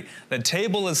 Everything's ready. The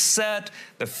table is set,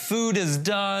 the food is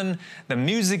done, the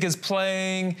music is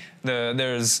playing,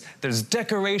 there's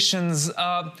decorations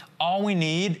up. All we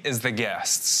need is the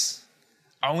guests.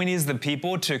 All we need is the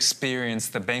people to experience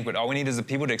the banquet. All we need is the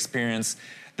people to experience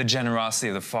the generosity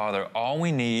of the Father. All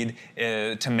we need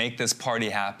to make this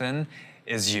party happen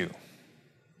is you.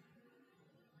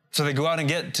 So they go out and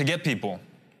get people.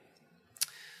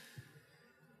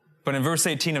 But in verse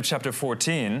 18 of chapter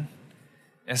 14,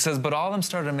 it says, but all of them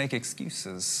started to make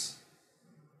excuses.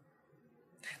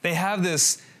 They have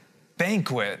this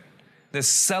banquet, this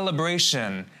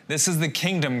celebration. This is the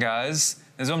kingdom, guys.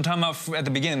 This is what I'm talking about at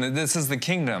the beginning. This is the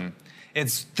kingdom.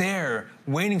 It's there,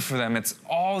 waiting for them. It's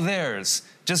all theirs,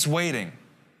 just waiting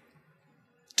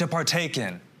to partake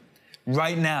in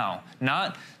right now.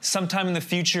 Not sometime in the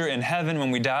future in heaven when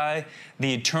we die.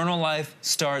 The eternal life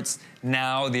starts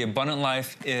now. The abundant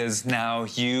life is now.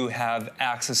 You have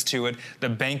access to it. The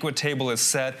banquet table is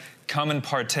set. Come and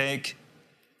partake.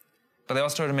 But they all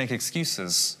started to make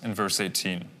excuses in verse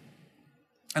 18.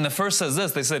 And the first says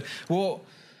this. They said, well,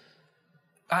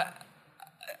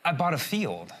 I bought a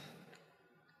field,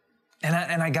 and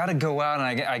I got to go out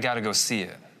and I got to go see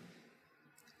it.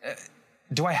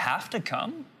 Do I have to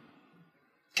come?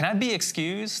 Can I be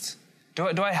excused?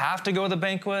 Do I have to go to the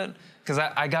banquet? Because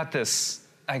I got this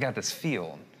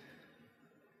field.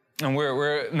 And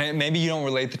maybe you don't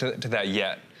relate to that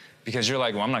yet, because you're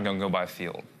like, well, I'm not going to go buy a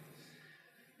field.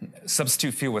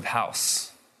 Substitute field with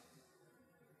house.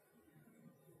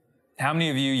 How many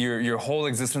of you, your whole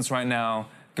existence right now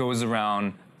goes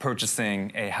around purchasing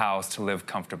a house to live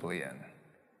comfortably in?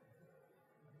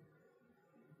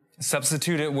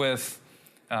 Substitute it with,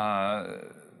 I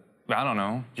don't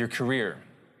know, your career,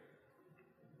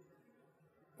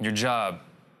 your job,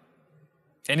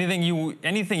 anything you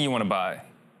want to buy,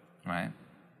 right?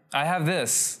 I have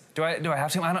this. Do I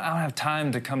have to? I don't have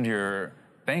time to come to your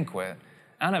banquet.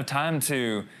 I don't have time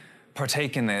to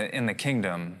partake in the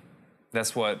kingdom.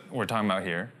 That's what we're talking about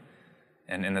here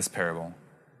and in this parable.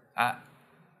 I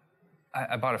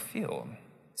bought a field,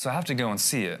 so I have to go and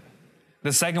see it.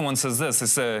 The second one says this. It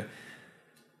said,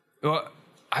 well,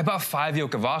 I bought 5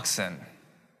 yoke of oxen.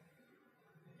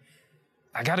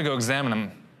 I got to go examine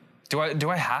them. Do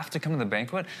I have to come to the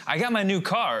banquet? I got my new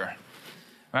car,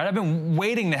 right? I've been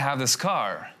waiting to have this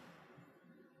car.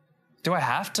 Do I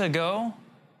have to go?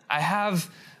 I have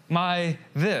my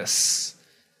this,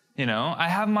 I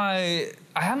have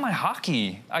my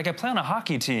hockey. Like I play on a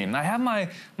hockey team. I have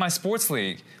my sports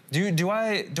league. Do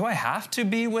I have to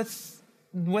be with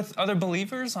other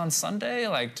believers on Sunday,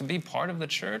 like to be part of the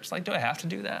church? Like, do I have to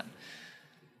do that?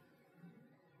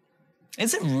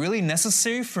 Is it really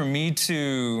necessary for me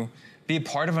to be a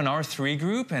part of an R3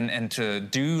 group and to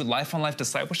do life-on-life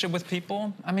discipleship with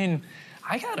people? I mean,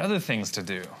 I got other things to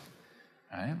do,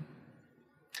 right?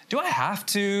 Do I have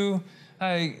to?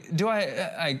 I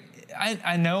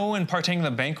know in partaking in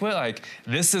the banquet, like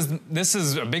this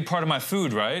is a big part of my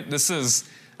food, right? This is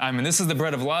the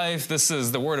bread of life. This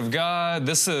is the Word of God.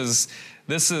 This is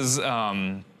where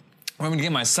I'm going to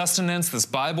get my sustenance. This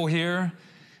Bible here.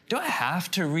 Do I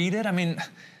have to read it? I mean,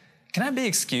 can I be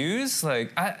excused?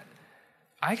 Like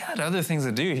I got other things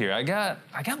to do here. I got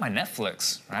my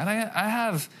Netflix,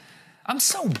 right? I'm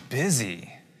so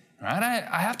busy, right?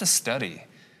 I have to study.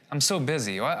 I'm so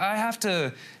busy. I have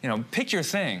to, pick your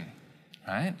thing,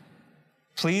 right?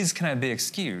 Please, can I be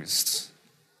excused?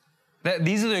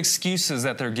 These are the excuses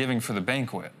that they're giving for the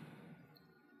banquet.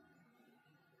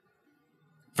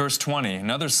 Verse 20,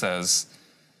 another says,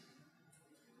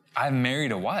 I've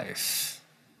married a wife,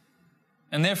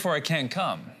 and therefore I can't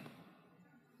come.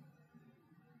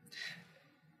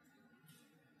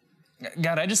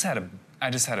 God, I just had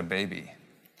a baby.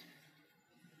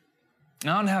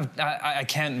 I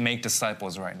can't make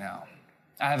disciples right now.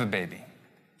 I have a baby.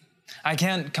 I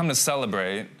can't come to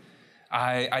celebrate.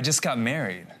 I just got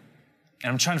married,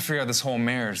 and I'm trying to figure out this whole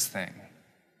marriage thing.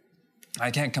 I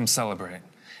can't come celebrate.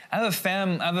 I have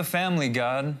a family,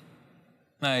 God.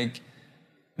 Like,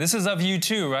 this is of you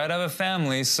too, right? I have a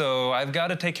family, so I've got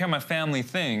to take care of my family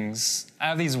things. I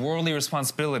have these worldly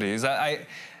responsibilities.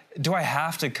 Do I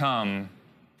have to come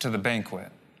to the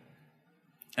banquet?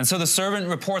 And so the servant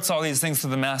reports all these things to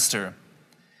the master.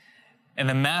 And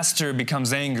the master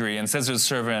becomes angry and says to the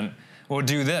servant, well,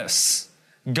 do this.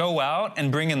 Go out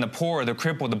and bring in the poor, the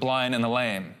crippled, the blind, and the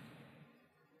lame.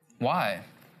 Why?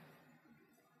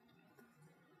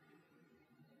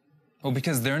 Well,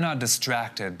 because they're not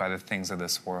distracted by the things of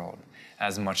this world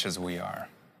as much as we are,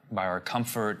 by our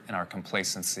comfort and our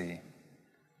complacency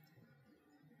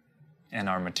and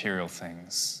our material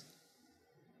things.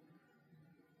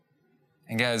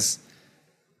 And guys,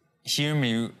 hear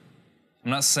me. I'm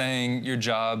not saying your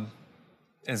job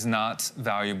is not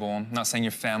valuable. I'm not saying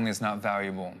your family is not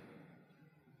valuable.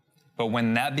 But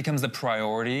when that becomes the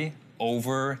priority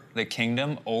over the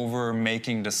kingdom, over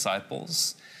making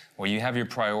disciples, well, you have your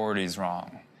priorities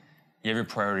wrong. You have your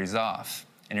priorities off.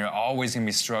 And you're always going to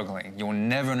be struggling. You will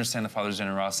never understand the Father's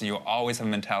generosity. You will always have a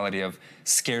mentality of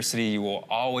scarcity. You will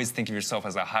always think of yourself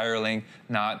as a hireling,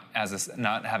 not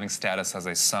having status as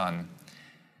a son.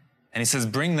 And he says,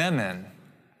 bring them in.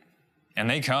 And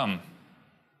they come.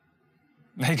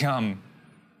 They come.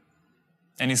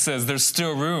 And he says, there's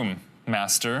still room,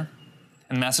 master.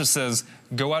 And the master says,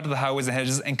 go out to the highways and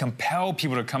hedges and compel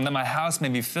people to come that my house may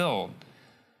be filled.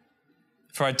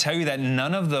 For I tell you that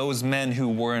none of those men who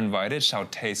were invited shall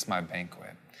taste my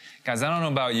banquet. Guys, I don't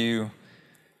know about you,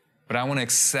 but I want to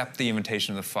accept the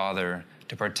invitation of the Father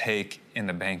to partake in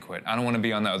the banquet. I don't want to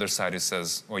be on the other side who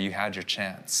says, well, you had your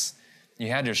chance. You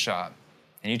had your shot,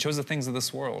 and you chose the things of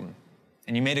this world,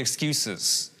 and you made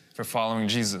excuses for following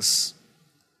Jesus.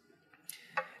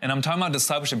 And I'm talking about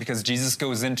discipleship because Jesus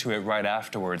goes into it right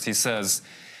afterwards. He says,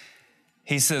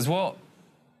 well,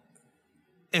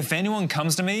 if anyone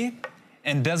comes to me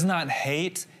and does not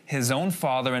hate his own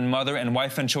father and mother and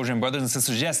wife and children, brothers and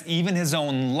sisters, yes, even his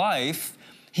own life,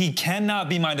 he cannot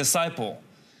be my disciple.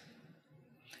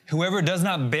 Whoever does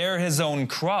not bear his own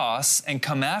cross and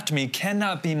come after me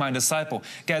cannot be my disciple.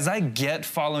 Guys, I get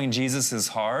following Jesus is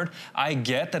hard. I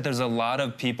get that there's a lot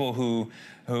of people who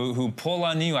pull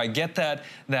on you. I get that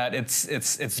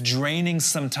it's draining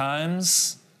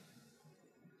sometimes.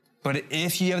 But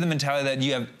if you have the mentality that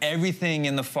you have everything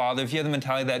in the Father, if you have the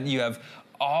mentality that you have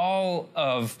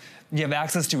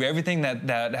access to everything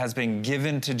that has been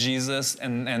given to Jesus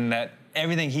and that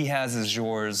everything he has is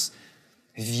yours,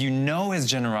 if you know his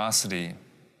generosity,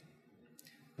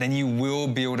 then you will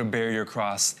be able to bear your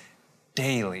cross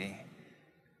daily.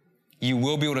 You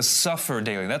will be able to suffer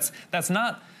daily. That's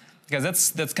not,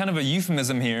 guys, that's kind of a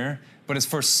euphemism here, but it's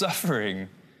for suffering.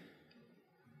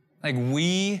 Like,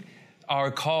 we are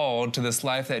called to this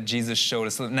life that Jesus showed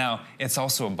us. Now, it's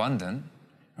also abundant,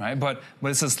 right? But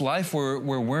it's this life where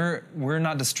we're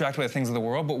not distracted by the things of the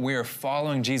world, but we are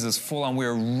following Jesus full on.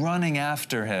 We're running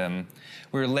after him.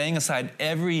 We're laying aside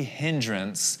every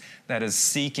hindrance that is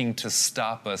seeking to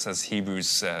stop us, as Hebrews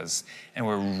says, and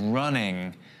we're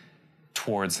running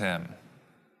towards him.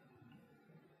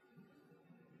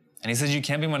 And he says, you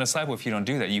can't be my disciple if you don't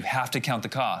do that. You have to count the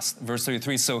cost. Verse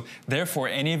 33, so therefore,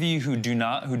 any of you who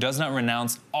does not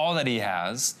renounce all that he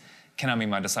has cannot be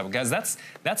my disciple. Guys,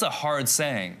 that's a hard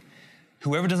saying.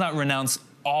 Whoever does not renounce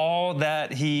all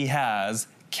that he has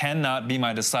cannot be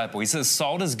my disciple. He says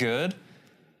salt is good,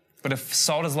 but if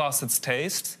salt has lost its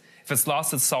taste, if it's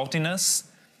lost its saltiness,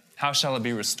 how shall it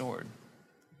be restored?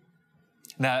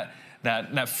 That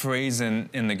phrase in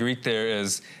the Greek there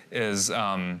is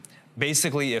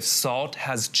basically, if salt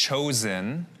has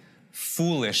chosen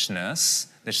foolishness,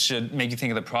 this should make you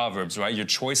think of the Proverbs, right? Your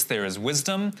choice there is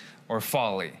wisdom or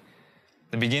folly.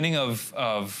 The beginning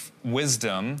of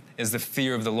wisdom is the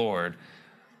fear of the Lord,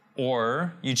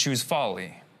 or you choose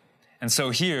folly. And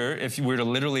so here, if you were to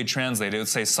literally translate it, it would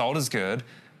say salt is good,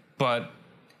 but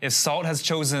if salt has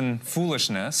chosen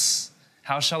foolishness,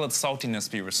 how shall its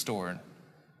saltiness be restored?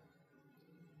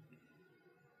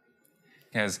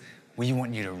 Guys, we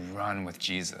want you to run with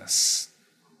Jesus.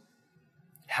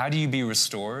 How do you be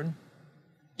restored?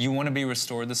 You want to be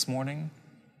restored this morning?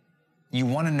 You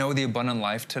want to know the abundant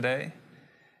life today?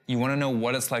 You want to know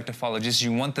what it's like to follow Jesus?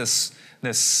 You want this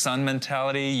son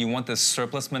mentality? You want this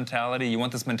surplus mentality? You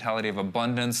want this mentality of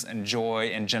abundance and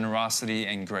joy and generosity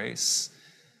and grace?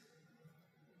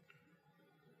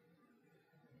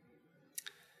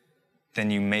 Then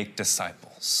you make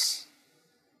disciples.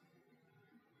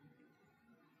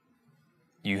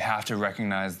 You have to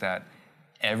recognize that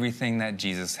everything that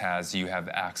Jesus has, you have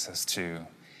access to.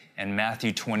 And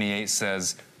Matthew 28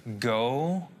 says,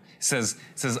 go, says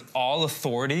all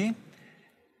authority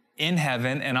in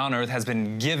heaven and on earth has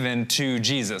been given to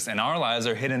Jesus, and our lives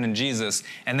are hidden in Jesus.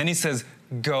 And then he says,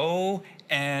 go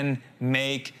and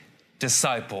make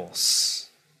disciples.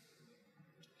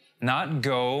 Not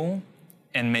go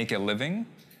and make a living,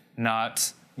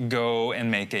 not go and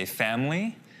make a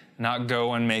family, not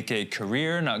go and make a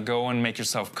career, not go and make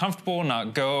yourself comfortable,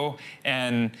 not go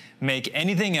and make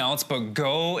anything else, but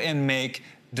go and make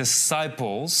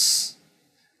disciples.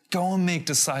 Go and make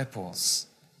disciples.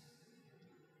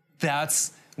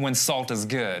 That's when salt is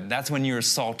good. That's when you're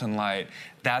salt and light.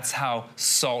 That's how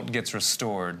salt gets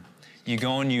restored. You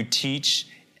go and you teach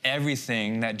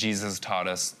everything that Jesus taught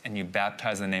us, and you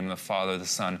baptize in the name of the Father, the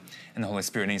Son, and the Holy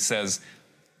Spirit. And he says,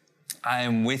 I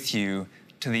am with you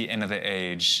to the end of the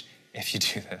age if you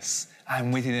do this.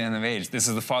 I'm with you to the end of the age. This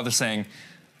is the Father saying,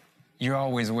 you're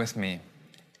always with me.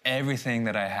 Everything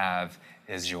that I have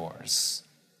is yours.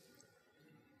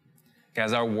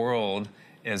 Guys, our world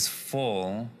is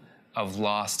full of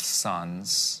lost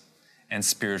sons and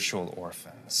spiritual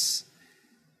orphans.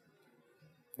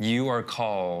 You are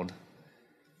called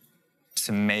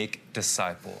to make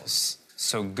disciples.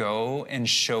 So go and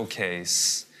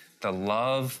showcase the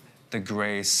love, the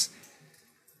grace,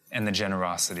 and the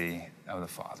generosity of the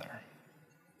Father.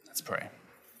 Let's pray.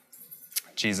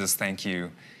 Jesus, thank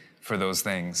you for those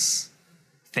things.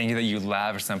 Thank you that you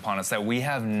lavish them upon us, that we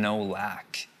have no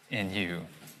lack in you.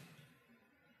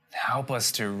 Help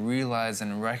us to realize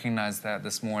and recognize that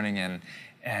this morning,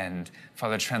 and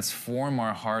Father, transform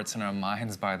our hearts and our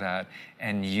minds by that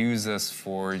and use us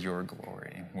for your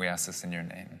glory. We ask this in your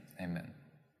name. Amen.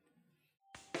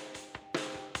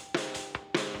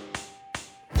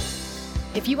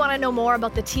 If you want to know more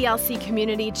about the TLC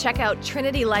community, check out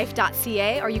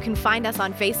trinitylife.ca, or you can find us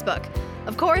on Facebook.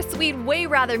 Of course, we'd way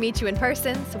rather meet you in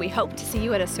person, so we hope to see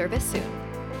you at a service soon.